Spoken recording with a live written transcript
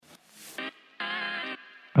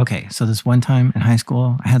Okay, so this one time in high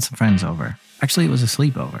school, I had some friends over. Actually, it was a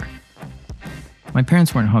sleepover. My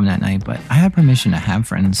parents weren't home that night, but I had permission to have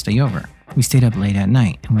friends stay over. We stayed up late at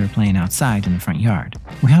night, and we were playing outside in the front yard.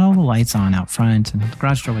 We had all the lights on out front, and the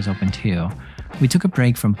garage door was open too. We took a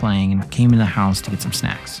break from playing and came into the house to get some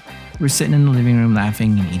snacks. We were sitting in the living room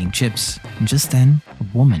laughing and eating chips, and just then,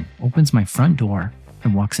 a woman opens my front door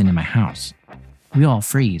and walks into my house. We all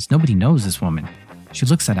freeze. Nobody knows this woman. She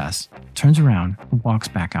looks at us, turns around, and walks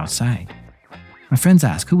back outside. My friends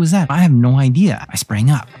ask, "Who was that?" I have no idea. I sprang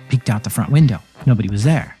up, peeked out the front window. Nobody was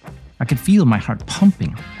there. I could feel my heart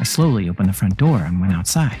pumping. I slowly opened the front door and went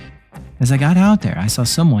outside. As I got out there, I saw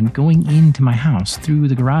someone going into my house through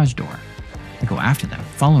the garage door. I go after them,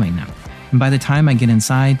 following them. And by the time I get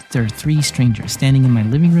inside, there are 3 strangers standing in my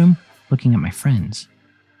living room looking at my friends.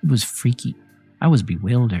 It was freaky. I was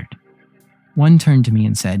bewildered. One turned to me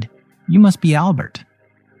and said, "You must be Albert."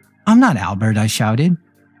 "I'm not Albert," I shouted.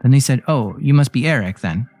 Then they said, "Oh, you must be Eric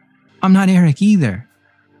then." "I'm not Eric either."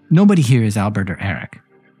 Nobody here is Albert or Eric.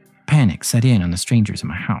 Panic set in on the strangers in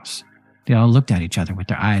my house. They all looked at each other with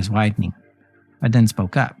their eyes widening. I then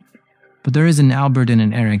spoke up. "But there is an Albert and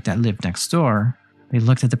an Eric that live next door." They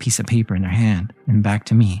looked at the piece of paper in their hand and back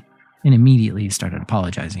to me and immediately started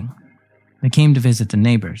apologizing. They came to visit the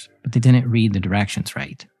neighbors, but they didn't read the directions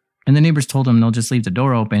right. And the neighbors told them they'll just leave the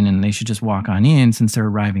door open and they should just walk on in since they're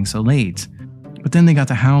arriving so late. But then they got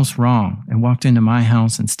the house wrong and walked into my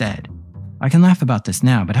house instead. I can laugh about this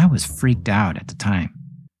now, but I was freaked out at the time.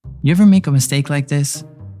 You ever make a mistake like this,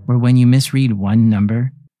 where when you misread one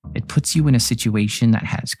number, it puts you in a situation that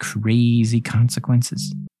has crazy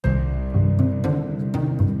consequences?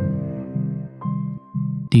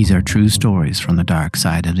 These are true stories from the dark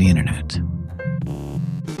side of the internet.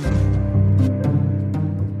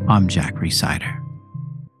 I'm Jack Resider.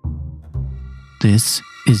 This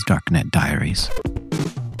is Darknet Diaries.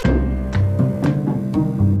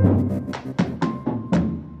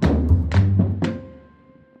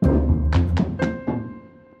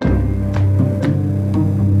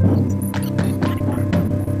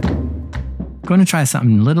 I'm going to try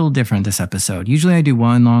something a little different this episode. Usually I do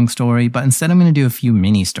one long story, but instead I'm going to do a few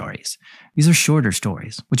mini stories. These are shorter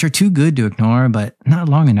stories, which are too good to ignore, but not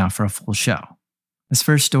long enough for a full show. This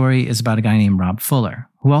first story is about a guy named Rob Fuller,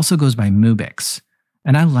 who also goes by Mubix.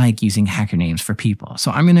 And I like using hacker names for people,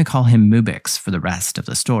 so I'm going to call him Mubix for the rest of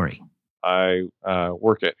the story. I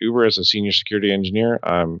work at Uber as a senior security engineer.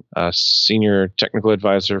 I'm a senior technical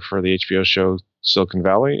advisor for the HBO show Silicon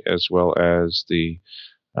Valley, as well as the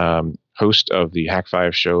host of the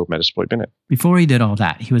Hack5 show Metasploit Minute. Before he did all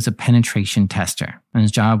that, he was a penetration tester, and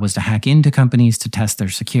his job was to hack into companies to test their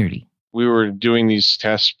security. We were doing these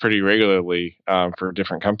tests pretty regularly for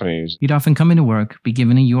different companies. He'd often come into work, be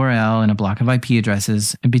given a URL and a block of IP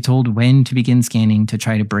addresses, and be told when to begin scanning to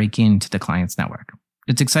try to break into the client's network.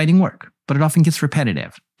 It's exciting work, but it often gets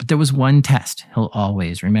repetitive. But there was one test he'll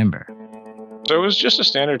always remember. So it was just a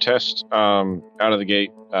standard test out of the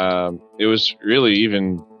gate. It was really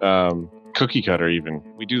even cookie cutter even.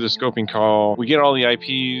 We do the scoping call. We get all the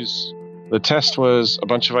IPs. The test was a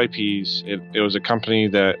bunch of IPs. It was a company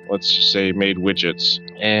that, let's just say, made widgets.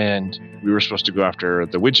 And we were supposed to go after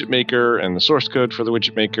the widget maker and the source code for the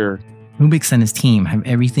widget maker. Mubix and his team have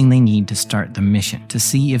everything they need to start the mission to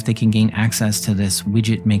see if they can gain access to this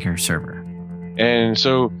widget maker server. And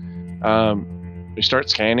so we start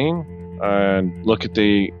scanning and look at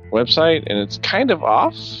the website, and it's kind of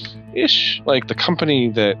off-ish. Like the company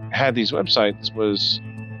that had these websites was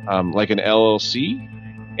like an LLC.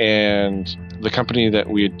 And the company that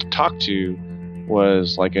we had talked to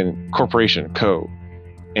was like a corporation, co.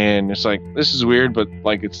 And it's like, this is weird, but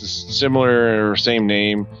like it's similar or same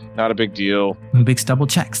name, not a big deal. Mubix double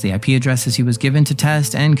checks the IP addresses he was given to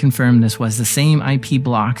test and confirmed this was the same IP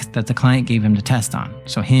block that the client gave him to test on.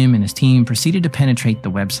 So him and his team proceeded to penetrate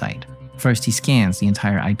the website. First, he scans the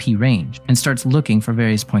entire IP range and starts looking for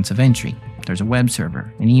various points of entry. There's a web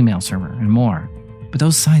server, an email server, and more. But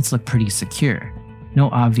those sites look pretty secure. No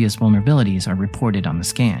obvious vulnerabilities are reported on the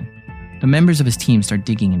scan. The members of his team start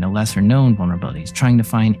digging into lesser-known vulnerabilities, trying to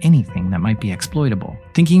find anything that might be exploitable.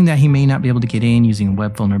 Thinking that he may not be able to get in using a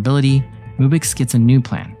web vulnerability, Mubix gets a new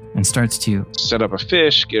plan and starts to set up a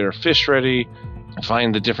fish, get our fish ready,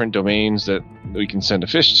 find the different domains that we can send a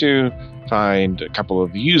fish to, find a couple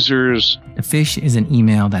of users. The fish is an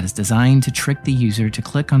email that is designed to trick the user to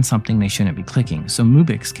click on something they shouldn't be clicking, so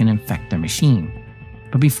Mubix can infect their machine.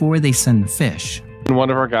 But before they send the fish, one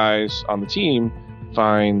of our guys on the team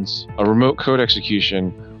finds a remote code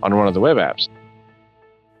execution on one of the web apps.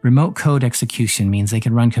 Remote code execution means they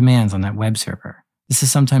can run commands on that web server. This is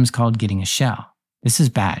sometimes called getting a shell. This is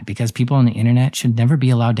bad because people on the internet should never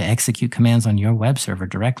be allowed to execute commands on your web server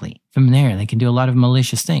directly. From there, they can do a lot of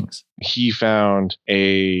malicious things. He found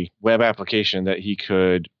a web application that he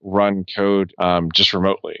could run code just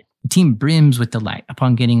remotely. The team brims with delight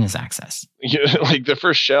upon getting this access. Like the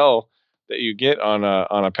first shell that you get on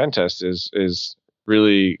a pen test is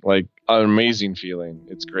really like an amazing feeling.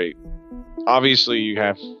 It's great. Obviously, you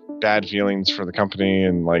have bad feelings for the company,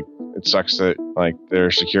 and like it sucks that like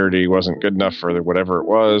their security wasn't good enough for whatever it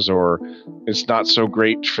was, or it's not so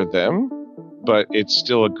great for them. But it's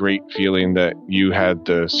still a great feeling that you had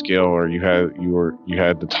the skill, or you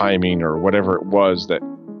had the timing, or whatever it was that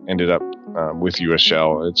ended up with you a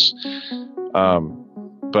shell. It's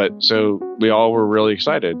but so we all were really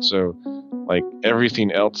excited. So like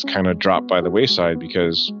everything else kind of dropped by the wayside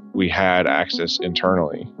because we had access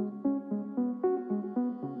internally.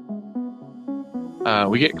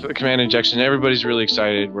 We get the command injection. Everybody's really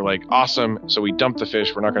excited. We're like, awesome. So we dump the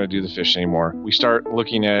fish. We're not going to do the fish anymore. We start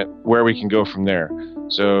looking at where we can go from there.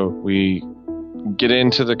 So we get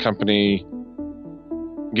into the company,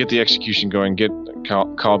 get the execution going, get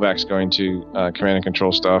callbacks going to command and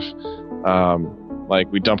control stuff. Like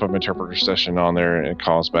we dump a interpreter session on there and it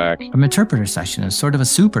calls back. A interpreter session is sort of a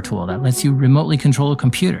super tool that lets you remotely control a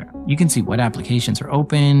computer. You can see what applications are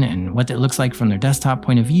open and what it looks like from their desktop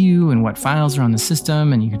point of view and what files are on the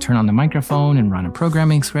system, and you can turn on the microphone and run a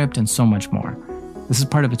programming script and so much more. This is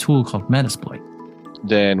part of a tool called Metasploit.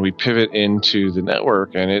 Then we pivot into the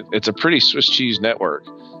network, and it's a pretty Swiss cheese network.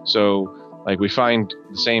 So like we find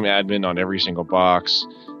the same admin on every single box.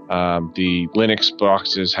 The Linux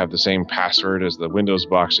boxes have the same password as the Windows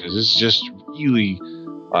boxes. It's just really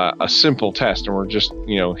a simple test, and we're just,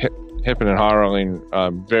 hipping and hollering,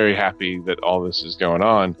 very happy that all this is going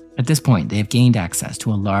on. At this point, they have gained access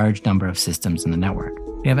to a large number of systems in the network.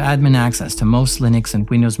 They have admin access to most Linux and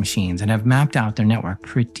Windows machines and have mapped out their network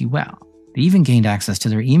pretty well. They even gained access to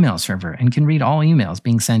their email server and can read all emails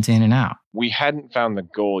being sent in and out. We hadn't found the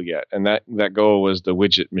goal yet, and that goal was the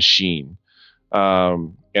widget machine.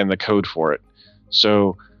 And the code for it.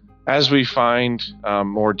 So as we find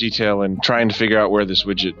more detail and trying to figure out where this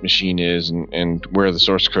widget machine is and where the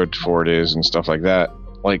source code for it is and stuff like that,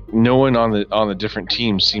 like no one on the different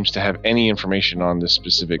teams seems to have any information on this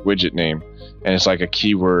specific widget name. And it's like a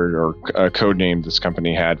keyword or a code name this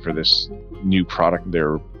company had for this new product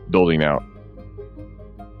they're building out.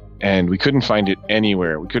 And we couldn't find it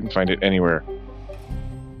anywhere.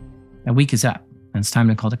 A week is up, and it's time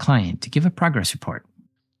to call the client to give a progress report.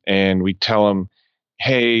 And we tell them,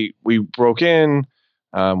 hey, we broke in,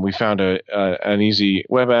 we found an easy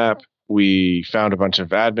web app, we found a bunch of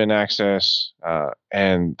admin access,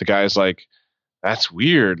 and the guy's like, that's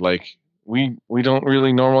weird. Like, we don't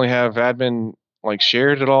really normally have admin like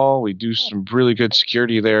shared at all. We do some really good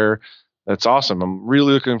security there. That's awesome. I'm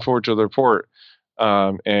really looking forward to the report.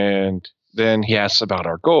 And then he asks about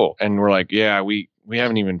our goal, and we're like, yeah, we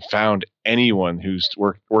haven't even found anyone who's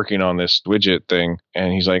working on this widget thing.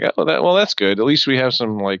 And he's like, that's good. At least we have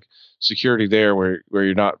some like security there where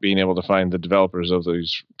you're not being able to find the developers of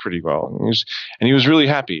these pretty well. And he was really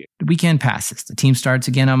happy. The weekend passes. The team starts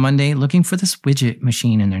again on Monday looking for this widget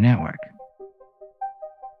machine in their network.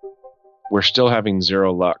 We're still having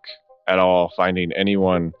zero luck at all finding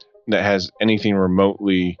anyone that has anything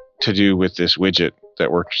remotely to do with this widget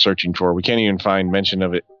that we're searching for. We can't even find mention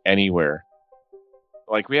of it anywhere.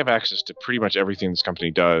 Like, we have access to pretty much everything this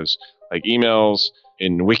company does, like emails,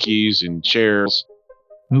 in wikis, in shares.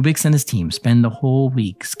 Mubix and his team spend the whole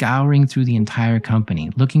week scouring through the entire company,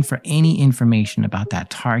 looking for any information about that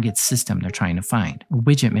target system they're trying to find, a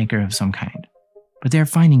widget maker of some kind. But they're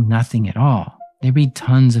finding nothing at all. They read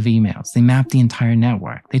tons of emails. They mapped the entire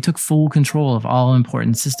network. They took full control of all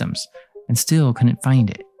important systems and still couldn't find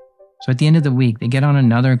it. So at the end of the week, they get on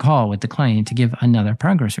another call with the client to give another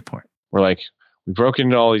progress report. We're like, we broke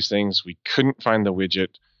into all these things. We couldn't find the widget.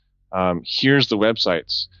 Here's the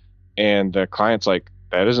websites. And the client's like,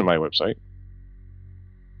 that isn't my website.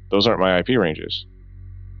 Those aren't my IP ranges.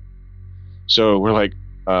 So we're like,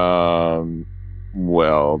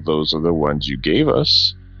 well, those are the ones you gave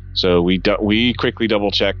us. So we quickly double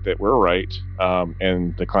check that we're right.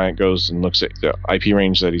 And the client goes and looks at the IP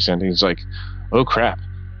range that he sent. And he's like, oh crap,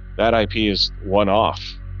 that IP is one off.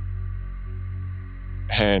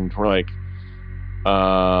 And we're like,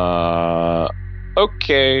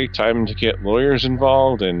 okay, time to get lawyers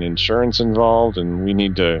involved and insurance involved, and we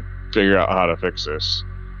need to figure out how to fix this.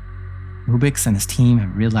 Mubix and his team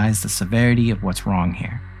have realized the severity of what's wrong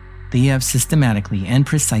here. They have systematically and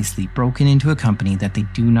precisely broken into a company that they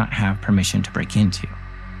do not have permission to break into.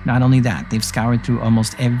 Not only that, they've scoured through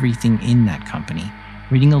almost everything in that company,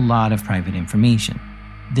 reading a lot of private information.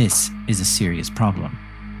 This is a serious problem.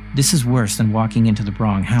 This is worse than walking into the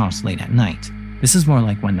wrong house late at night. This is more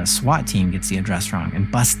like when the SWAT team gets the address wrong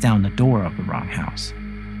and busts down the door of the wrong house.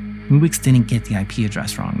 Mubix didn't get the IP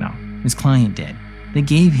address wrong though. His client did. They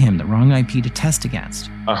gave him the wrong IP to test against.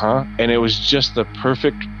 And it was just the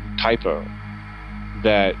perfect typo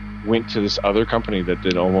that went to this other company that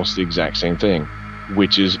did almost the exact same thing,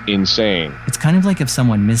 which is insane. It's kind of like if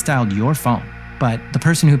someone misdialed your phone, but the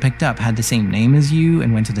person who picked up had the same name as you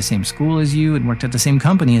and went to the same school as you and worked at the same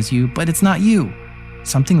company as you, but it's not you.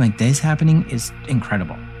 Something like this happening is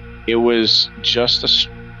incredible. It was just a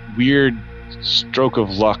weird stroke of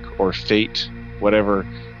luck or fate, whatever,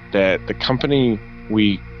 that the company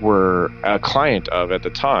we were a client of at the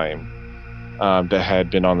time, that had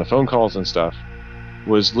been on the phone calls and stuff,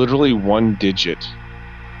 was literally one digit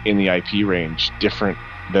in the IP range different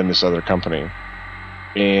than this other company.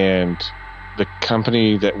 And the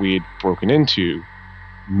company that we had broken into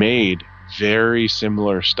made very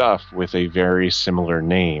similar stuff with a very similar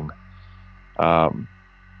name.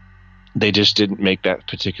 They just didn't make that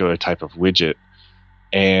particular type of widget.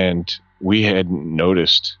 And we hadn't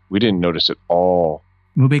noticed. We didn't notice at all.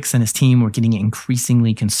 Mubix and his team were getting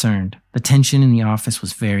increasingly concerned. The tension in the office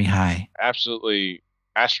was very high. Absolutely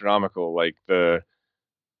astronomical. Like the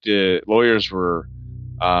lawyers were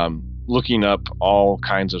looking up all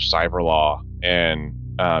kinds of cyber law and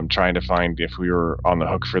trying to find if we were on the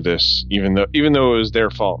hook for this, even though it was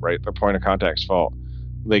their fault, right? The point of contact's fault.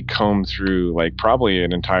 They combed through like probably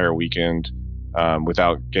an entire weekend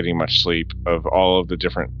without getting much sleep of all of the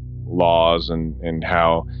different laws and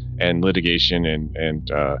how and litigation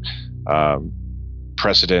and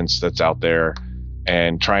precedents that's out there,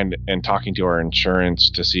 and talking to our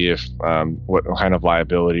insurance to see if what kind of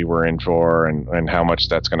liability we're in for and how much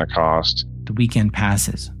that's going to cost. The weekend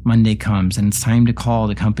passes. Monday comes, and it's time to call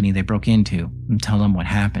the company they broke into and tell them what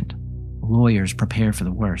happened. Lawyers prepare for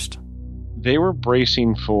the worst. They were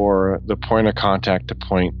bracing for the point of contact to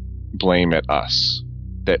point blame at us,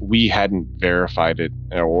 that we hadn't verified it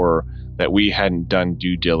or that we hadn't done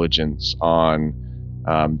due diligence on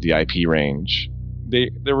the IP range. They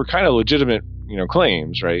were kind of legitimate,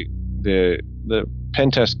 claims, right? The pen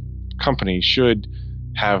test company should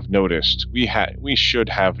have noticed. We should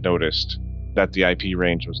have noticed that the IP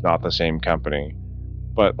range was not the same company.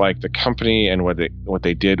 But like the company and what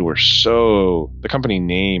they did were the company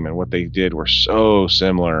name and what they did were so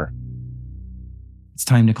similar. It's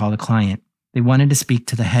time to call the client. They wanted to speak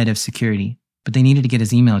to the head of security, but they needed to get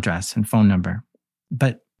his email address and phone number.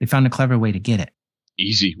 But they found a clever way to get it.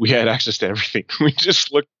 Easy. We had access to everything. We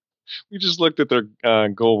just looked at their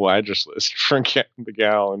global address list for the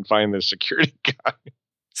gal and find the security guy.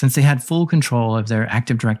 Since they had full control of their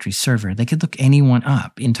Active Directory server, they could look anyone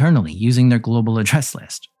up internally using their global address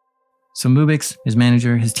list. So Mubix, his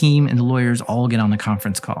manager, his team, and the lawyers all get on the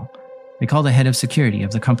conference call. They call the head of security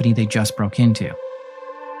of the company they just broke into.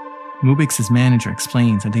 Mubix's manager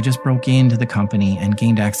explains that they just broke into the company and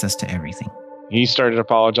gained access to everything. He started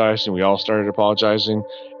apologizing. We all started apologizing.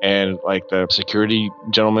 And like the security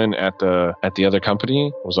gentleman at the other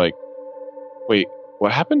company was like, wait,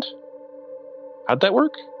 what happened? How'd that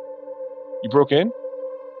work? You broke in?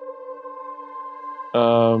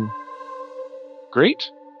 Great.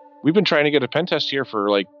 We've been trying to get a pen test here for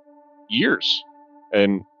like years,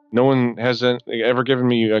 and no one has ever given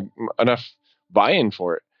me enough buy-in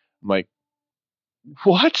for it. I'm like,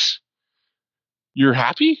 what? You're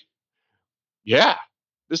happy? Yeah,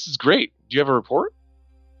 this is great. Do you have a report?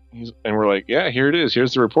 And we're like, yeah, here it is.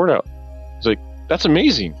 Here's the report out. He's like, that's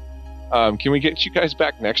amazing. Can we get you guys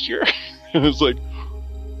back next year? And it's like,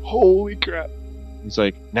 holy crap. He's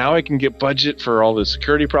like, now I can get budget for all the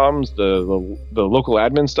security problems, the local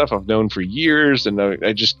admin stuff I've known for years, and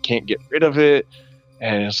I just can't get rid of it.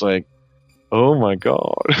 And it's like, oh my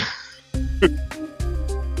God.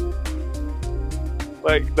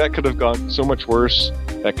 Like, that could have gone so much worse.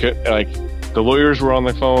 The lawyers were on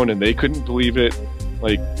the phone and they couldn't believe it.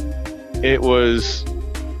 Like, it was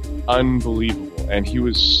unbelievable. And he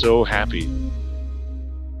was so happy.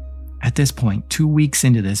 At this point, 2 weeks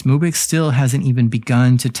into this, Mubix still hasn't even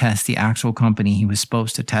begun to test the actual company he was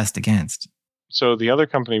supposed to test against. So the other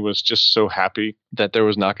company was just so happy that there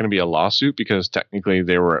was not going to be a lawsuit, because technically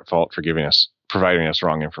they were at fault for providing us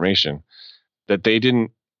wrong information, that they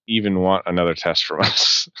didn't even want another test from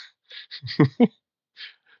us.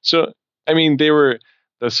 So, I mean, the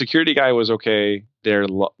security guy was okay. The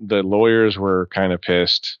lawyers were kind of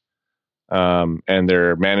pissed, and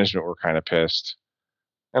their management were kind of pissed.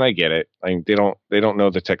 And I get it. I mean, they don't know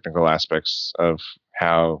the technical aspects of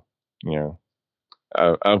how,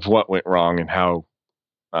 of what went wrong and how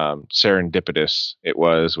serendipitous it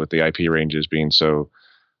was with the IP ranges being so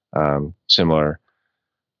similar.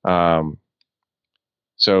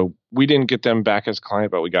 So we didn't get them back as a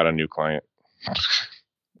client, but we got a new client.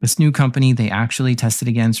 This new company they actually tested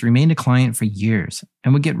against remained a client for years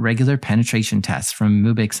and would get regular penetration tests from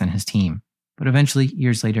Mubix and his team. But eventually,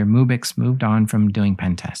 years later, Mubix moved on from doing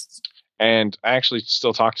pen tests. And I actually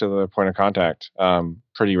still talk to the point of contact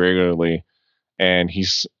pretty regularly. And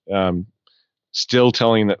he's still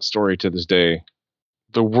telling that story to this day.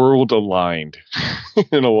 The world aligned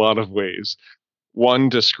in a lot of ways. One,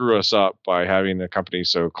 to screw us up by having the company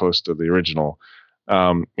so close to the original.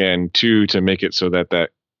 And two, to make it so that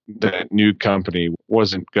new company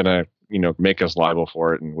wasn't going to, make us liable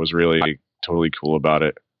for it and was really totally cool about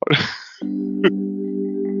it.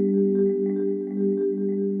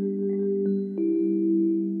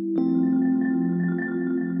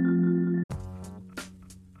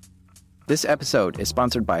 This episode is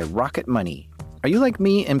sponsored by Rocket Money. Are you like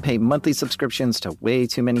me and pay monthly subscriptions to way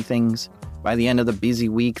too many things? By the end of the busy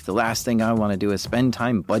week, the last thing I want to do is spend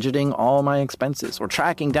time budgeting all my expenses or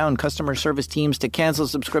tracking down customer service teams to cancel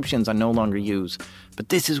subscriptions I no longer use. But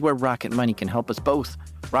this is where Rocket Money can help us both.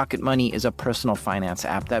 Rocket Money is a personal finance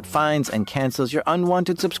app that finds and cancels your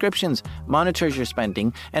unwanted subscriptions, monitors your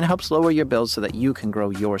spending, and helps lower your bills so that you can grow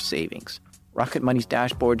your savings. Rocket Money's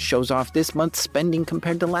dashboard shows off this month's spending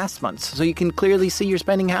compared to last month's, so you can clearly see your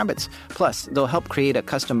spending habits. Plus, they'll help create a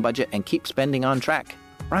custom budget and keep spending on track.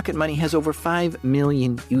 Rocket Money has over 5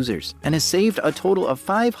 million users and has saved a total of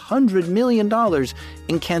 $500 million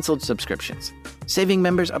in canceled subscriptions, saving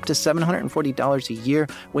members up to $740 a year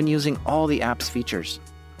when using all the app's features.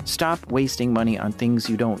 Stop wasting money on things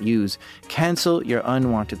you don't use. Cancel your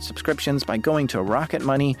unwanted subscriptions by going to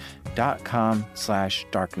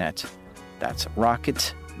rocketmoney.com/darknet. That's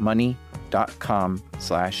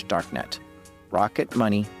rocketmoney.com/darknet.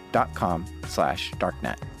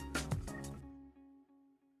 rocketmoney.com/darknet.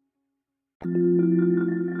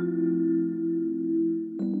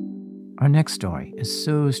 Our next story is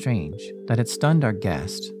so strange that it stunned our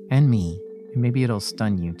guest and me, and maybe it'll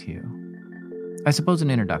stun you too. I suppose an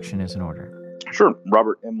introduction is in order. Sure.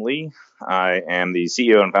 Robert M. Lee. I am the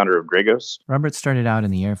CEO and founder of Dragos. Robert started out in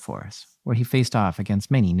the Air Force, where he faced off against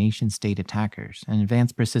many nation-state attackers and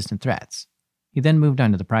advanced persistent threats. He then moved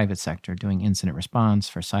on to the private sector doing incident response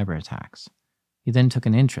for cyber attacks. He then took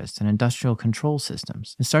an interest in industrial control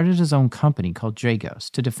systems and started his own company called Dragos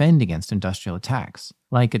to defend against industrial attacks,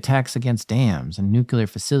 like attacks against dams and nuclear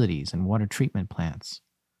facilities and water treatment plants.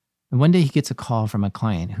 And one day he gets a call from a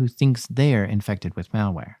client who thinks they're infected with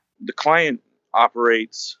malware. The client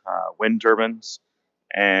operates wind turbines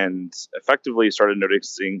and effectively started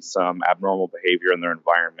noticing some abnormal behavior in their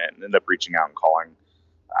environment and ended up reaching out and calling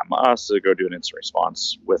us to go do an instant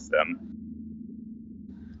response with them.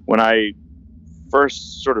 When I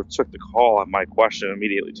first sort of took the call, my question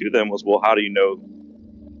immediately to them was, well, how do you know,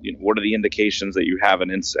 what are the indications that you have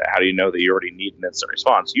an incident? How do you know that you already need an instant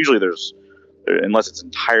response? Usually unless it's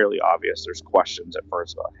entirely obvious, there's questions at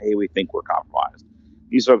first about, hey, we think we're compromised.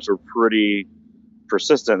 These folks were pretty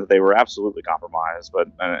persistent that they were absolutely compromised, but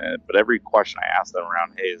every question I asked them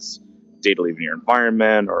around, hey, is data leaving your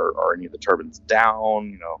environment or any of the turbines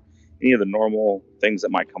down, any of the normal things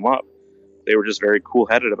that might come up, they were just very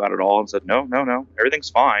cool-headed about it all and said, no, everything's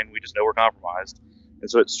fine. We just know we're compromised. And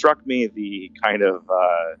so it struck me the kind of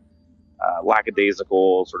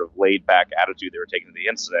lackadaisical, sort of laid-back attitude they were taking to the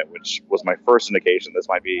incident, which was my first indication this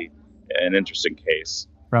might be an interesting case.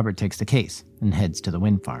 Robert takes the case and heads to the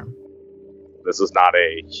wind farm. This is not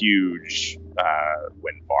a huge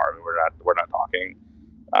wind farm. We're not talking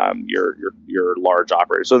your large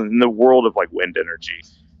operators. So in the world of like wind energy,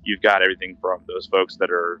 you've got everything from those folks that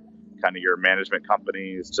are kind of your management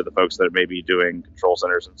companies to the folks that may be doing control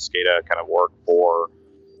centers and SCADA kind of work for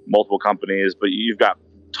multiple companies. But you've got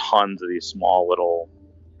tons of these small little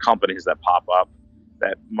companies that pop up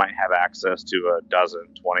that might have access to a dozen,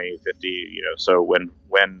 20, 50, so wind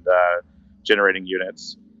generating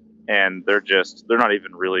units. And they're not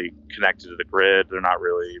even really connected to the grid. They're not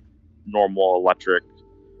really normal electric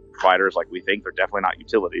providers like we think. They're definitely not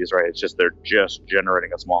utilities, right? It's just they're just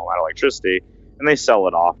generating a small amount of electricity, and they sell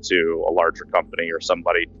it off to a larger company or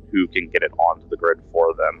somebody who can get it onto the grid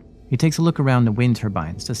for them. He takes a look around the wind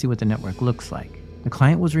turbines to see what the network looks like. The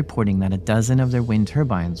client was reporting that a dozen of their wind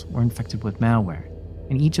turbines were infected with malware,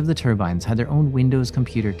 and each of the turbines had their own Windows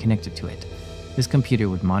computer connected to it. This computer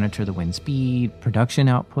would monitor the wind speed, production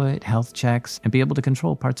output, health checks, and be able to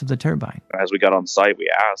control parts of the turbine. As we got on site, we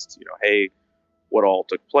asked, hey, what all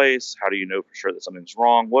took place? How do you know for sure that something's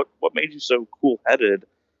wrong? What made you so cool-headed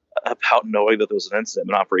about knowing that there was an incident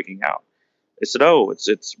and not freaking out? They said, oh,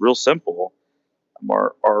 it's real simple.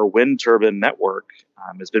 Our wind turbine network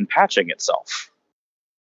has been patching itself.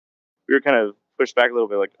 We were kind of pushed back a little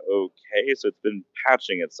bit, like, okay, so it's been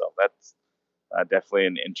patching itself. That's definitely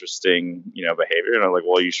an interesting, behavior. And I'm like,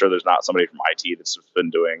 well, are you sure there's not somebody from IT that's just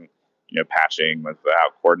been doing, patching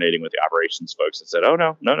without coordinating with the operations folks? And said, oh,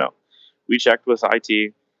 no. We checked with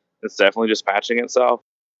IT. It's definitely just patching itself.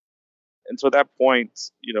 And so at that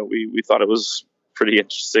point, we thought it was pretty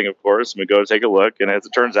interesting, of course. And we go to take a look. And as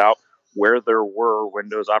it turns out, where there were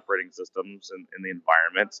Windows operating systems in the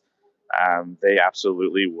environment, they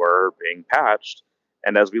absolutely were being patched.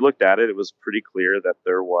 And as we looked at it, it was pretty clear that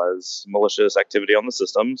there was malicious activity on the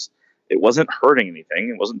systems. It wasn't hurting anything.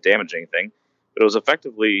 It wasn't damaging anything. But it was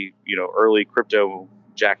effectively, early crypto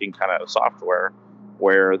jacking kind of software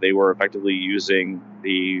where they were effectively using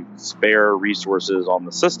the spare resources on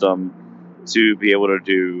the system to be able to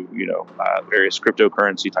do, various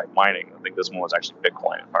cryptocurrency type mining. I think this one was actually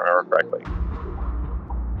Bitcoin, if I remember correctly.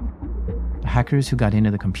 The hackers who got into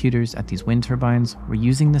the computers at these wind turbines were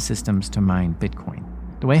using the systems to mine Bitcoin.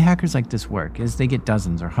 The way hackers like this work is they get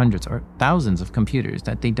dozens or hundreds or thousands of computers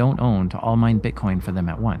that they don't own to all mine Bitcoin for them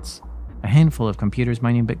at once. A handful of computers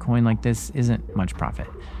mining Bitcoin like this isn't much profit.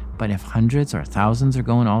 But if hundreds or thousands are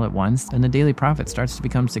going all at once, then the daily profit starts to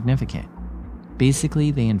become significant.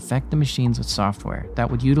 Basically, they infect the machines with software that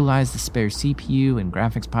would utilize the spare CPU and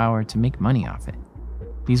graphics power to make money off it.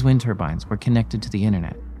 These wind turbines were connected to the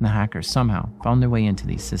internet, and the hackers somehow found their way into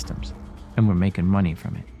these systems and were making money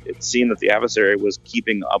from it. It seemed that the adversary was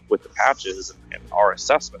keeping up with the patches, and our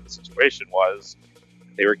assessment of the situation was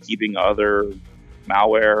they were keeping other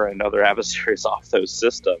malware and other adversaries off those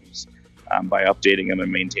systems by updating them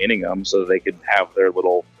and maintaining them so that they could have their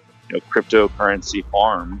little cryptocurrency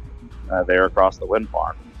farm there across the wind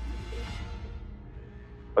farm.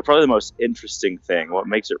 But probably the most interesting thing, what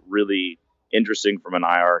makes it really interesting from an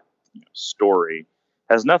IR story,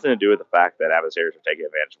 has nothing to do with the fact that adversaries are taking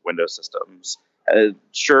advantage of Windows systems.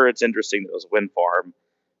 Sure, it's interesting that it was a wind farm,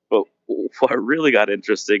 but what really got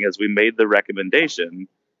interesting is we made the recommendation,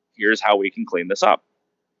 here's how we can clean this up.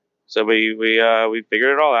 So we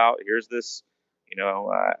figured it all out. Here's this,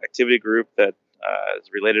 activity group that is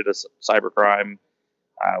related to cybercrime.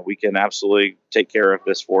 We can absolutely take care of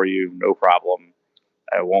this for you, no problem.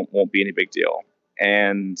 It won't be any big deal.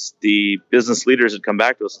 And the business leaders had come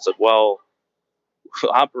back to us and said, well,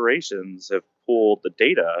 operations have pulled the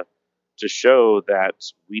data to show that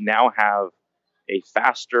we now have a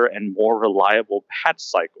faster and more reliable patch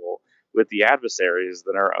cycle with the adversaries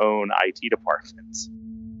than our own IT departments.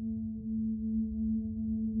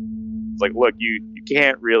 It's like, look, you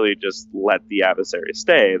can't really just let the adversary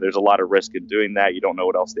stay. There's a lot of risk in doing that. You don't know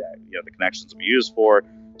what else the connections will be used for.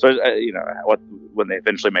 So, when they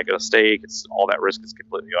eventually make a mistake, it's all that risk is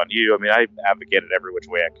completely on you. I mean, I advocated every which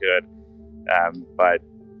way I could, but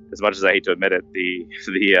as much as I hate to admit it,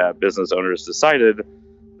 the business owners decided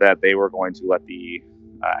that they were going to let the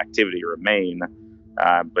activity remain,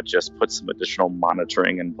 but just put some additional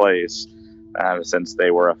monitoring in place since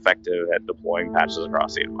they were effective at deploying patches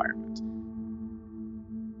across the environment.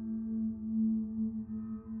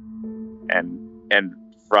 And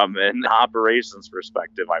from an operations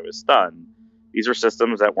perspective, I was stunned. These are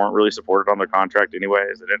systems that weren't really supported on their contract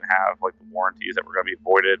anyways. They didn't have the warranties that were going to be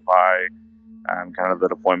voided by kind of the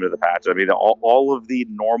deployment of the patch. I mean, all of the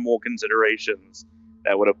normal considerations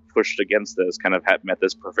that would have pushed against this kind of had met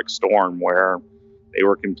this perfect storm where they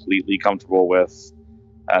were completely comfortable with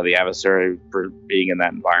the adversary for being in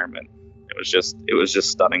that environment. It was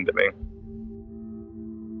just stunning to me.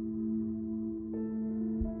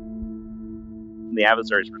 From the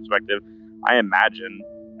adversary's perspective, I imagine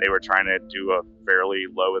they were trying to do a fairly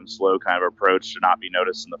low and slow kind of approach to not be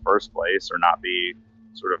noticed in the first place or not be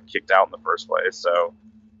sort of kicked out in the first place. So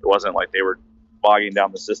it wasn't like they were bogging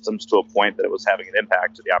down the systems to a point that it was having an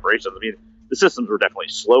impact to the operations. I mean, the systems were definitely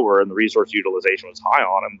slower and the resource utilization was high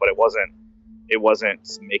on them, but it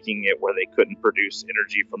wasn't making it where they couldn't produce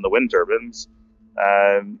energy from the wind turbines.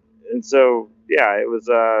 And so, I was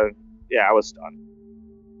stunned.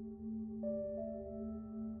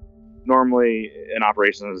 Normally, an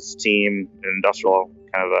operations team, an industrial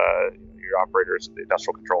kind of your operators, the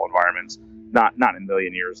industrial control environments, not in a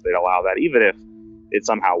million years they'd allow that. Even if it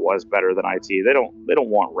somehow was better than IT, they don't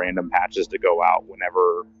want random patches to go out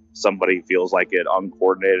whenever somebody feels like it,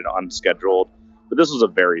 uncoordinated, unscheduled. But this was a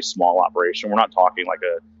very small operation. We're not talking like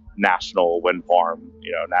a national wind farm,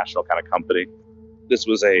 national kind of company. This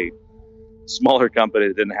was a smaller company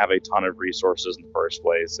that didn't have a ton of resources in the first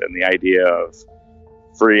place, and the idea of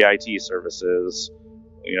free IT services,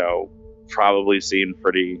 probably seemed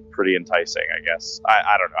pretty enticing, I guess.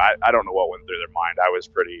 I don't know. I don't know what went through their mind. I was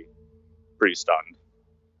pretty stunned.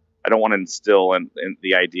 I don't want to instill in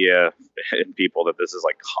the idea in people that this is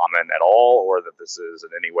like common at all, or that this is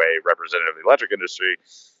in any way representative of the electric industry.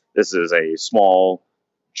 This is a small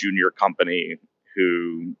junior company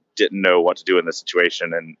who didn't know what to do in this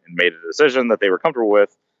situation and made a decision that they were comfortable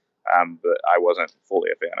with, but I wasn't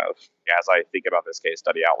fully a fan of. As I think about this case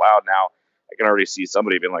study out loud now, I can already see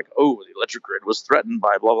somebody being like, oh, the electric grid was threatened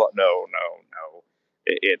by blah, blah. No.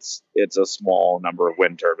 It's a small number of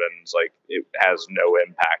wind turbines. Like, it has no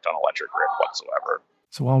impact on electric grid whatsoever.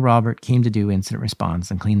 So while Robert came to do incident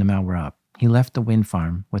response and clean the malware up, he left the wind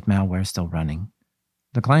farm with malware still running.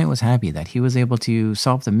 The client was happy that he was able to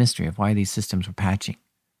solve the mystery of why these systems were patching.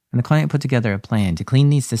 And the client put together a plan to clean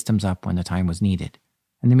these systems up when the time was needed.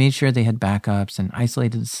 And they made sure they had backups and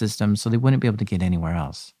isolated the systems so they wouldn't be able to get anywhere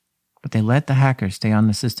else. But they let the hackers stay on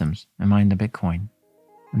the systems and mine the Bitcoin.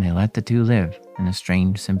 And they let the two live in a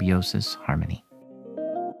strange symbiosis harmony.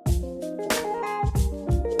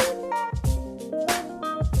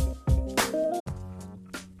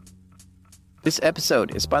 This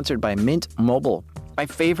episode is sponsored by Mint Mobile. My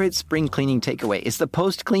favorite spring cleaning takeaway is the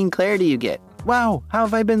post-clean clarity you get. Wow, how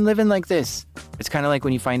have I been living like this? It's kind of like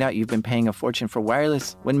when you find out you've been paying a fortune for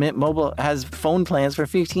wireless when Mint Mobile has phone plans for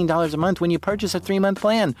 $15 a month when you purchase a 3-month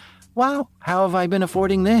plan. Wow, how have I been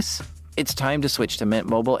affording this? It's time to switch to Mint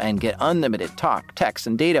Mobile and get unlimited talk, text,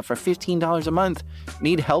 and data for $15 a month.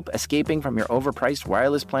 Need help escaping from your overpriced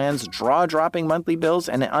wireless plans, jaw-dropping monthly bills,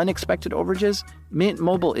 and unexpected overages? Mint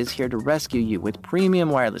Mobile is here to rescue you with premium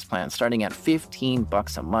wireless plans starting at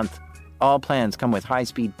 $15 a month. All plans come with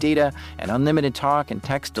high-speed data and unlimited talk and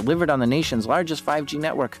text delivered on the nation's largest 5G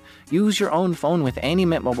network. Use your own phone with any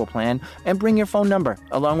Mint Mobile plan and bring your phone number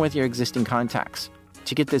along with your existing contacts.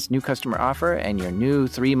 To get this new customer offer and your new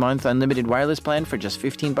 3-month unlimited wireless plan for just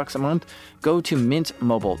 $15 a month, go to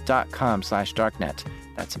mintmobile.com/darknet.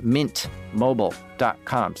 That's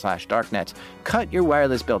mintmobile.com/darknet. Cut your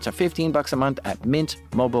wireless bill to $15 a month at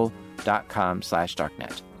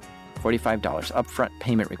mintmobile.com/darknet. $45 upfront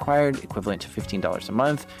payment required, equivalent to $15 a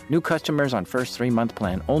month. New customers on first 3-month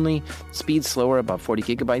plan only. Speed slower above 40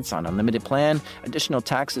 gigabytes on unlimited plan. Additional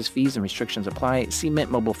taxes, fees, and restrictions apply. See Mint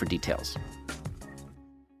Mobile for details.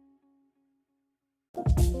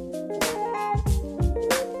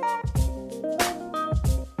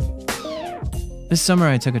 This summer,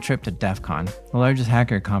 I took a trip to DEF CON, the largest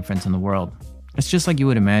hacker conference in the world. It's just like you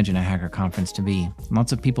would imagine a hacker conference to be.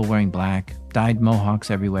 Lots of people wearing black, dyed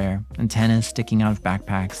mohawks everywhere, antennas sticking out of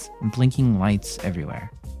backpacks, and blinking lights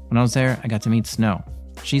everywhere. When I was there, I got to meet Snow.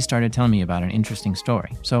 She started telling me about an interesting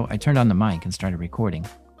story, so I turned on the mic and started recording.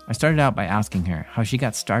 I started out by asking her how she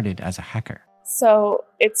got started as a hacker. So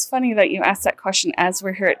it's funny that you asked that question as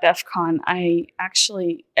we're here at DEF CON.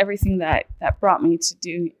 Everything that brought me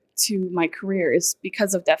to my career is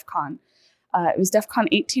because of DEF CON. It was DEF CON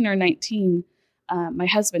 18 or 19. My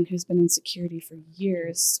husband, who's been in security for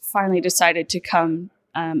years, finally decided to come,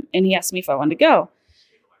 and he asked me if I wanted to go.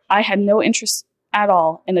 I had no interest at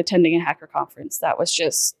all in attending a hacker conference. That was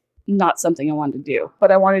just not something I wanted to do.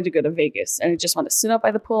 But I wanted to go to Vegas, and I just wanted to sit out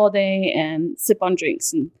by the pool all day and sip on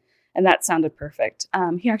drinks, and that sounded perfect.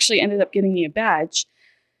 He actually ended up getting me a badge.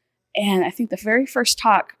 And I think the very first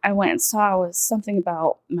talk I went and saw was something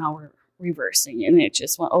about malware reversing, and it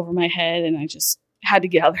just went over my head, and I just had to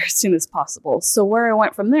get out there as soon as possible. So where I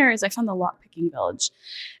went from there is I found the lockpicking village.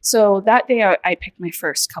 So that day I picked my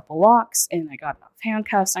first couple locks, and I got off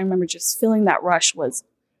handcuffs. I remember just feeling that rush was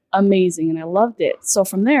amazing, and I loved it. So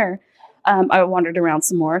from there, I wandered around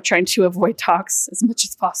some more, trying to avoid talks as much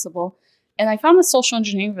as possible. And I found the social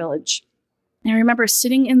engineering village. And I remember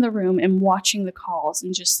sitting in the room and watching the calls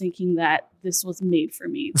and just thinking that this was made for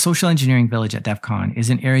me. The Social Engineering Village at DEF CON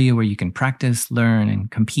is an area where you can practice, learn,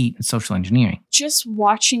 and compete in social engineering. Just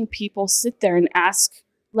watching people sit there and ask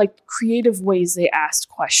creative ways they asked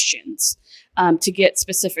questions to get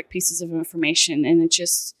specific pieces of information. And it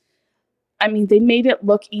just, they made it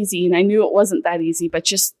look easy, and I knew it wasn't that easy, but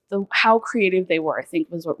just how creative they were, I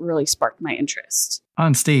think, was what really sparked my interest.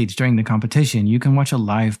 On stage during the competition, you can watch a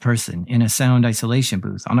live person in a sound isolation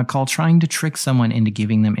booth on a call trying to trick someone into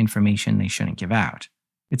giving them information they shouldn't give out.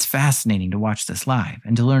 It's fascinating to watch this live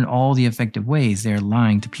and to learn all the effective ways they're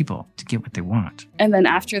lying to people to get what they want. And then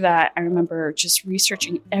after that, I remember just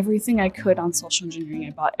researching everything I could on social engineering. I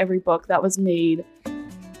bought every book that was made.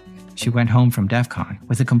 She went home from DEF CON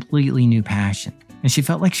with a completely new passion, and she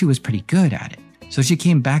felt like she was pretty good at it. So she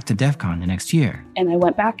came back to DEF CON the next year. And I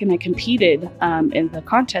went back and I competed in the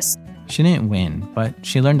contest. She didn't win, but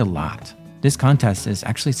she learned a lot. This contest is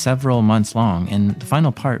actually several months long, and the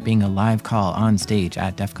final part being a live call on stage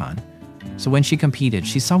at DEF CON. So when she competed,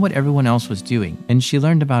 she saw what everyone else was doing, and she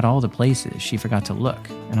learned about all the places she forgot to look,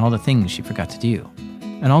 and all the things she forgot to do,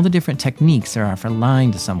 and all the different techniques there are for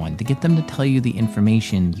lying to someone to get them to tell you the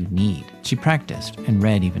information you need. She practiced and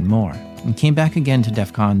read even more, and came back again to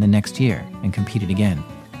DEF CON the next year and competed again,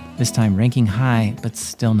 this time ranking high but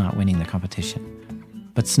still not winning the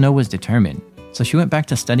competition. But Snow was determined, so she went back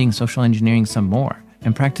to studying social engineering some more,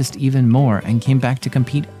 and practiced even more, and came back to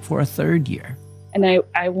compete for a third year. And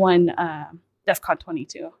I won DEF CON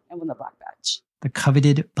 22 and won the black badge. The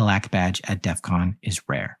coveted black badge at DEF CON is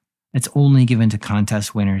rare. It's only given to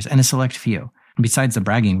contest winners and a select few. And besides the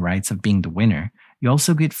bragging rights of being the winner, you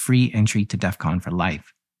also get free entry to DEF CON for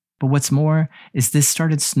life. But what's more is this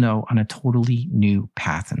started Snow on a totally new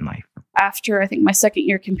path in life. After, I think, my second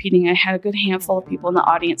year competing, I had a good handful of people in the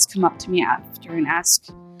audience come up to me after and ask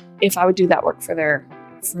if I would do that work for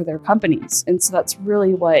their companies. And so that's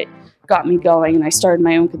really what got me going. And I started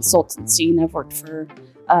my own consultancy, and I've worked for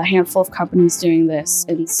a handful of companies doing this.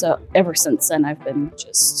 And so ever since then, I've been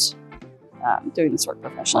just doing this work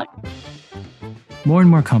professionally. More and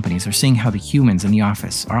more companies are seeing how the humans in the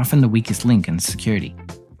office are often the weakest link in security.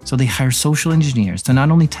 So they hire social engineers to not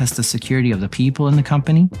only test the security of the people in the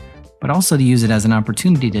company, but also to use it as an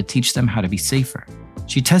opportunity to teach them how to be safer.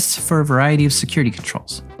 She tests for a variety of security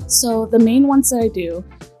controls. So the main ones that I do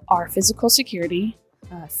are physical security,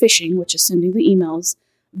 phishing, which is sending the emails,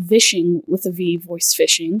 vishing with a V, voice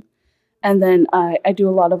phishing, and then I do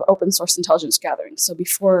a lot of open source intelligence gathering. So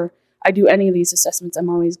before I do any of these assessments, I'm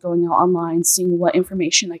always going out online, seeing what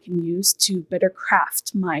information I can use to better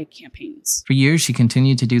craft my campaigns. For years, she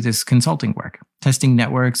continued to do this consulting work, testing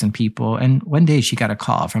networks and people, and one day she got a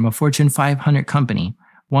call from a Fortune 500 company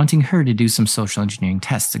wanting her to do some social engineering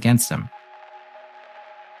tests against them.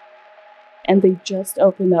 And they just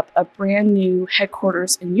opened up a brand new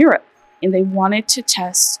headquarters in Europe, and they wanted to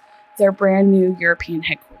test their brand new European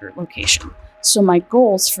headquarters location. So my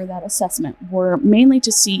goals for that assessment were mainly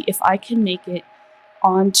to see if I can make it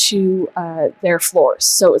onto their floors.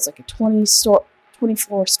 So it's like a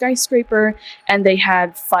 20-floor skyscraper, and they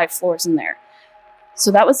had 5 floors in there.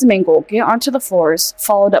 So that was the main goal, get onto the floors,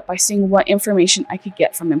 followed up by seeing what information I could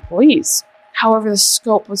get from employees. However, the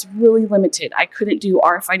scope was really limited. I couldn't do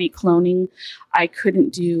RFID cloning. I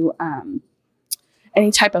couldn't do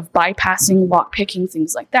any type of bypassing, lockpicking,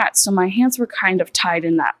 things like that. So my hands were kind of tied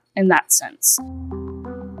in that sense.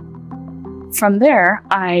 From there,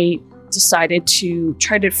 I decided to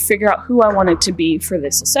try to figure out who I wanted to be for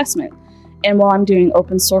this assessment. And while I'm doing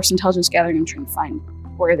open source intelligence gathering, I'm trying to find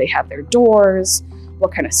where they have their doors,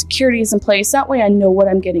 what kind of security is in place. That way I know what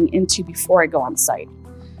I'm getting into before I go on site.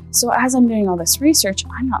 So as I'm doing all this research,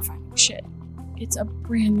 I'm not finding shit. It's a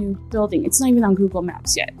brand new building. It's not even on Google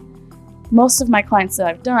Maps yet. Most of my clients that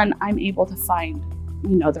I've done, I'm able to find,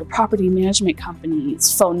 their property management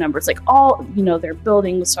companies, phone numbers, like all, their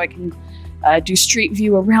buildings, so I can do street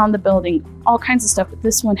view around the building, all kinds of stuff. But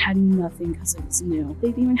this one had nothing because it was new. They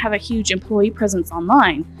didn't even have a huge employee presence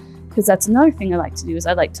online, because that's another thing I like to do is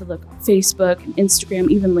I like to look on Facebook and Instagram,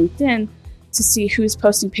 even LinkedIn, to see who's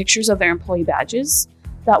posting pictures of their employee badges.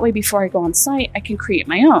 That way, before I go on site, I can create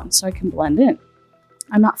my own so I can blend in.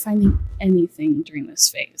 I'm not finding anything during this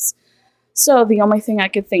phase. So the only thing I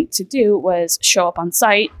could think to do was show up on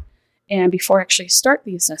site, and before I actually start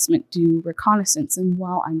the assessment, do reconnaissance. And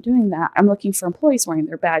while I'm doing that, I'm looking for employees wearing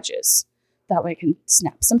their badges. That way I can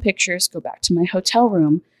snap some pictures, go back to my hotel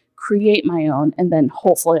room, create my own, and then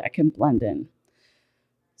hopefully I can blend in.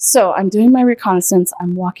 So I'm doing my reconnaissance.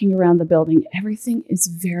 I'm walking around the building. Everything is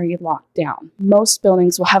very locked down. Most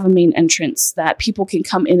buildings will have a main entrance that people can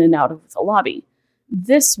come in and out of the lobby.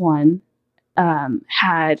 This one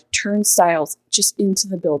had turnstiles just into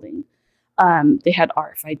the building. They had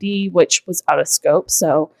RFID, which was out of scope.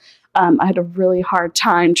 So I had a really hard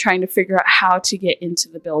time trying to figure out how to get into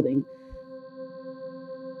the building.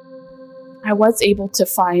 I was able to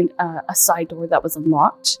find a side door that was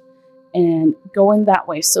unlocked and go in that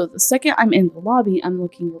way. So the second I'm in the lobby, I'm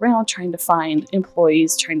looking around, trying to find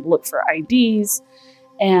employees, trying to look for IDs.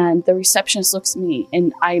 And the receptionist looks at me,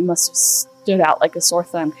 and I must have stood out like a sore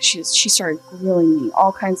thumb because she started grilling me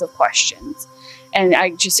all kinds of questions. And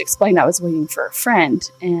I just explained I was waiting for a friend.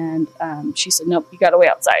 And she said, nope, you got to wait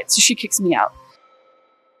outside. So she kicks me out.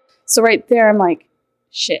 So right there, I'm like,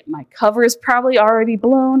 shit, my cover is probably already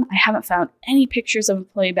blown. I haven't found any pictures of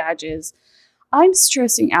employee badges. I'm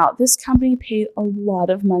stressing out. This company paid a lot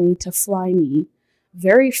of money to fly me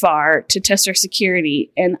very far to test our security,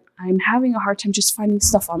 and I'm having a hard time just finding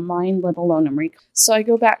stuff online, let alone So I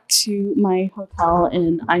go back to my hotel,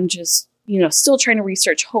 and I'm just still trying to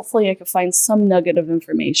research. Hopefully I could find some nugget of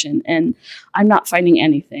information, and I'm not finding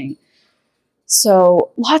anything.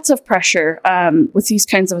 So lots of pressure with these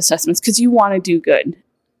kinds of assessments because you want to do good.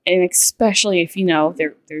 And especially if,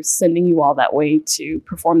 they're sending you all that way to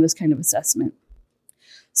perform this kind of assessment.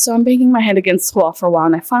 So I'm banging my head against the wall for a while,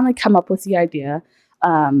 and I finally come up with the idea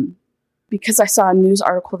because I saw a news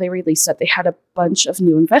article they released that they had a bunch of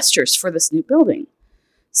new investors for this new building.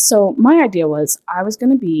 So my idea was I was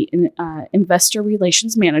going to be an investor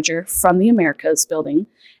relations manager from the Americas building,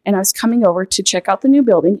 and I was coming over to check out the new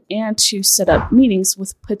building and to set up meetings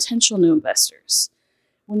with potential new investors.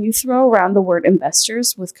 When you throw around the word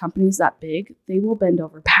investors with companies that big, they will bend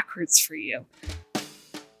over backwards for you.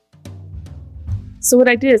 So what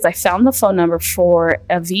I did is I found the phone number for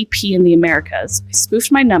a VP in the Americas. I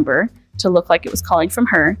spoofed my number to look like it was calling from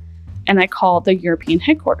her, and I called the European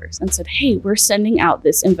headquarters and said, hey, we're sending out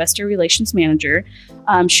this investor relations manager.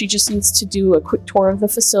 She just needs to do a quick tour of the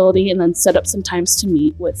facility and then set up some times to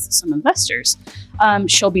meet with some investors.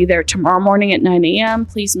 She'll be there tomorrow morning at 9 a.m.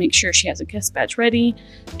 Please make sure she has a guest badge ready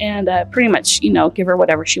and pretty much, give her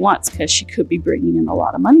whatever she wants because she could be bringing in a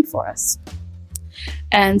lot of money for us.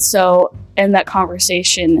 And so in that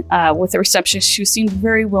conversation with the receptionist, she seemed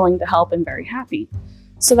very willing to help and very happy.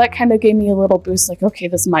 So that kind of gave me a little boost, like, okay,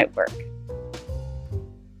 this might work.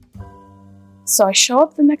 So I show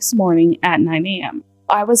up the next morning at 9 a.m.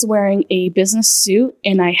 I was wearing a business suit,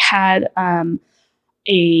 and I had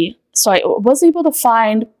so I was able to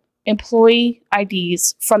find employee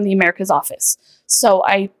IDs from the Americas office. So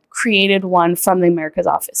I created one from the Americas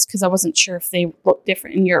office because I wasn't sure if they looked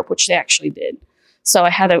different in Europe, which they actually did. So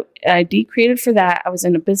I had an ID created for that. I was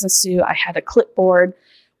in a business suit. I had a clipboard,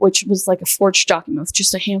 which was like a forged document with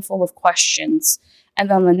just a handful of questions. And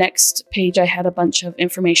then the next page, I had a bunch of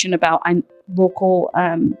information about local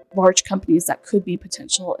large companies that could be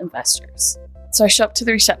potential investors. So I showed up to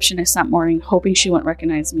the receptionist that morning, hoping she wouldn't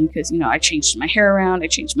recognize me because, I changed my hair around, I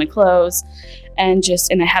changed my clothes, and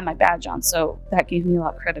I had my badge on. So that gave me a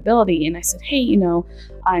lot of credibility. And I said, hey,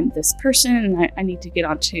 I'm this person, and I need to get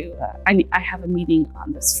onto, I have a meeting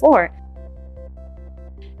on this floor.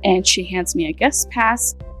 And she hands me a guest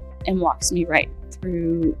pass and walks me right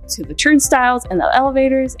through to the turnstiles and the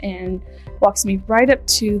elevators and walks me right up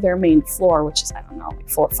to their main floor, which is, like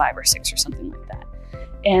 4, 5, or 6 or something like that.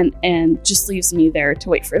 And just leaves me there to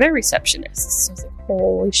wait for their receptionist. So I was like,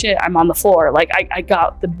 holy shit, I'm on the floor. Like I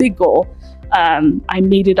got the big goal. I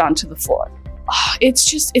made it onto the floor. Oh,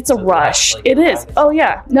 it's a rush. Like it is. Oh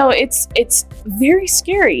yeah. No, it's very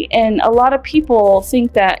scary. And a lot of people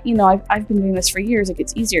think that, I've been doing this for years. It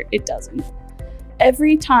gets easier. It doesn't.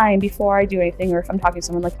 Every time before I do anything, or if I'm talking to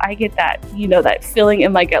someone, like I get that, that feeling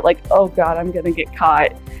in my gut, like, oh God, I'm going to get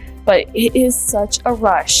caught. But it is such a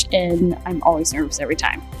rush, and I'm always nervous every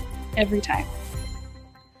time.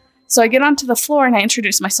 So I get onto the floor and I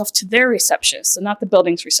introduce myself to their receptionist. So not the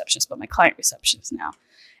building's receptionist, but my client receptionist now.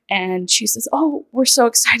 And she says, oh, we're so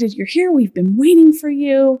excited you're here. We've been waiting for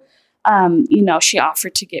you. She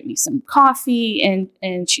offered to get me some coffee,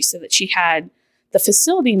 and she said that she had the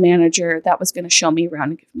facility manager that was going to show me around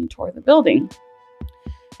and give me a tour of the building.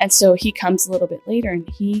 And so he comes a little bit later and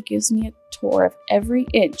he gives me a tour of every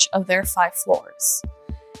inch of their 5 floors.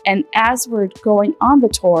 And as we're going on the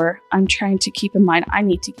tour, I'm trying to keep in mind I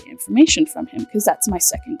need to get information from him because that's my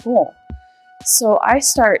second goal. So I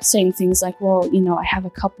start saying things like, well, I have a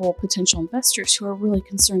couple potential investors who are really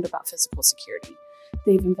concerned about physical security.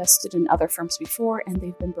 They've invested in other firms before and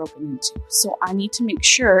they've been broken into. So I need to make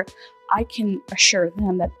sure I can assure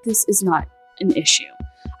them that this is not an issue.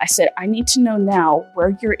 I said, I need to know now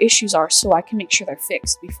where your issues are so I can make sure they're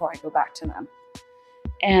fixed before I go back to them.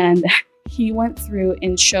 And he went through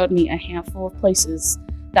and showed me a handful of places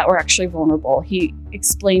that were actually vulnerable. He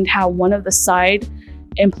explained how one of the side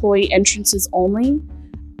employee entrances only,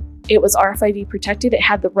 it was RFID protected. It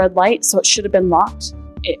had the red light, so it should have been locked.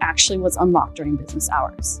 It actually was unlocked during business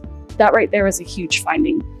hours. That right there was a huge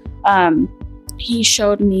finding. He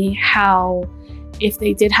showed me how if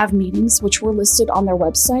they did have meetings, which were listed on their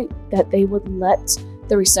website, that they would let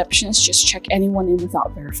the receptionist just check anyone in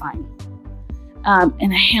without verifying.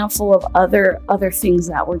 And a handful of other things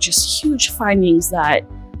that were just huge findings that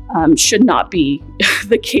should not be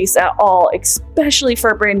the case at all, especially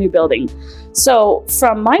for a brand new building. So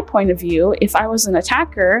from my point of view, if I was an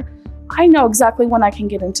attacker, I know exactly when I can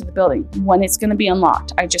get into the building, when it's going to be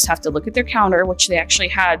unlocked. I just have to look at their calendar, which they actually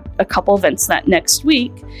had a couple events that next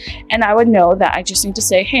week. And I would know that I just need to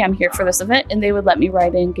say, hey, I'm here for this event. And they would let me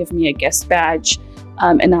right in, give me a guest badge,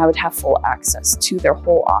 and I would have full access to their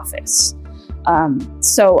whole office.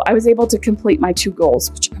 So I was able to complete my 2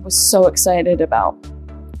 goals, which I was so excited about.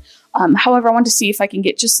 However, I wanted to see if I can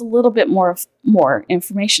get just a little bit more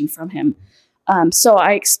information from him. So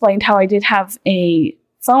I explained how I did have a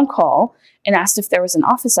phone call and asked if there was an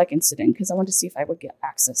office I can sit in, because I wanted to see if I would get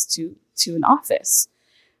access to an office.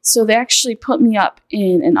 So they actually put me up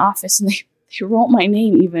in an office, and they wrote my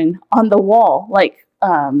name even on the wall, like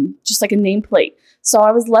just like a nameplate. So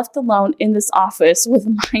I was left alone in this office with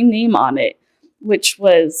my name on it, which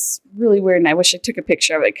was really weird. And I wish I took a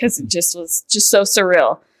picture of it, because it just was just so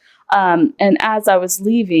surreal. And as I was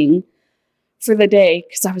leaving for the day,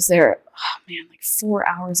 because I was there, like 4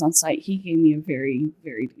 hours on site, he gave me a very,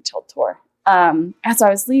 very detailed tour. As I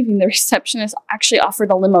was leaving, the receptionist actually offered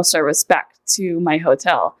a limo service back to my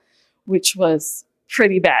hotel, which was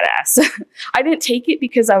pretty badass. I didn't take it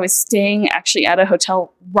because I was staying actually at a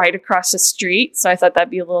hotel right across the street, so I thought that'd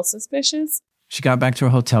be a little suspicious. She got back to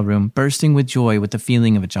her hotel room, bursting with joy with the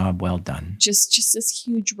feeling of a job well done. Just this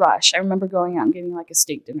huge rush. I remember going out and getting like a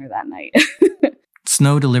steak dinner that night.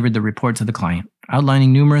 Snow delivered the report to the client,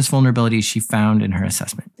 outlining numerous vulnerabilities she found in her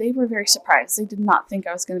assessment. They were very surprised. They did not think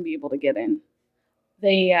I was going to be able to get in.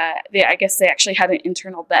 I guess they actually had an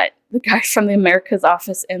internal bet. The guy from the Americas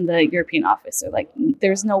office and the European office are like,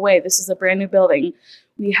 there's no way. This is a brand new building.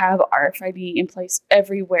 We have RFID in place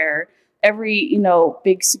everywhere. Every,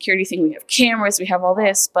 big security thing. We have cameras, we have all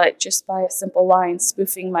this, but just by a simple line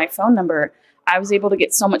spoofing my phone number, I was able to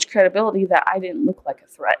get so much credibility that I didn't look like a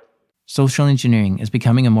threat. Social engineering is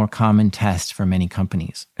becoming a more common test for many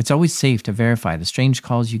companies. It's always safe to verify the strange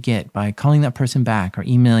calls you get by calling that person back or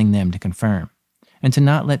emailing them to confirm, and to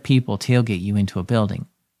not let people tailgate you into a building,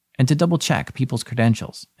 and to double check people's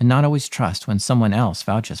credentials and not always trust when someone else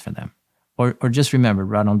vouches for them. Or just remember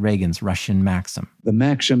Ronald Reagan's Russian maxim. The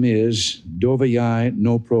maxim is, doverye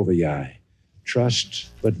no proveye. Trust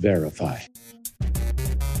but verify.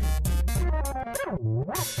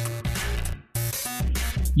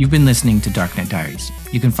 You've been listening to Darknet Diaries.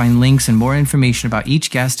 You can find links and more information about each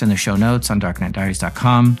guest in the show notes on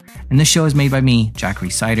darknetdiaries.com. And this show is made by me, Jack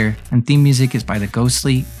Reese-Sider, and theme music is by the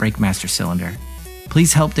ghostly Breakmaster Cylinder.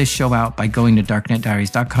 Please help this show out by going to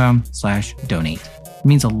darknetdiaries.com/donate. It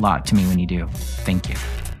means a lot to me when you do. Thank you.